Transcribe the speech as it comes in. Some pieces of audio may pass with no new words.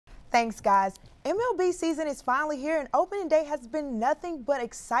Thanks, guys. MLB season is finally here, and opening day has been nothing but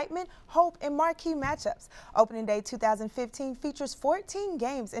excitement, hope, and marquee matchups. Opening day 2015 features 14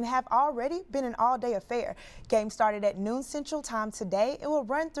 games and have already been an all-day affair. Games started at noon Central Time today and will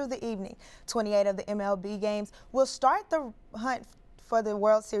run through the evening. 28 of the MLB games will start the hunt for the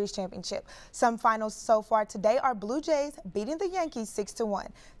World Series championship. Some finals so far today are Blue Jays beating the Yankees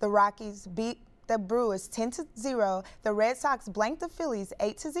 6-1. The Rockies beat the Brewers 10-0. The Red Sox blanked the Phillies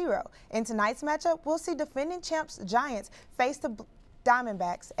 8-0. In tonight's matchup, we'll see defending champs Giants face the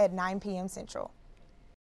Diamondbacks at 9 p.m. Central.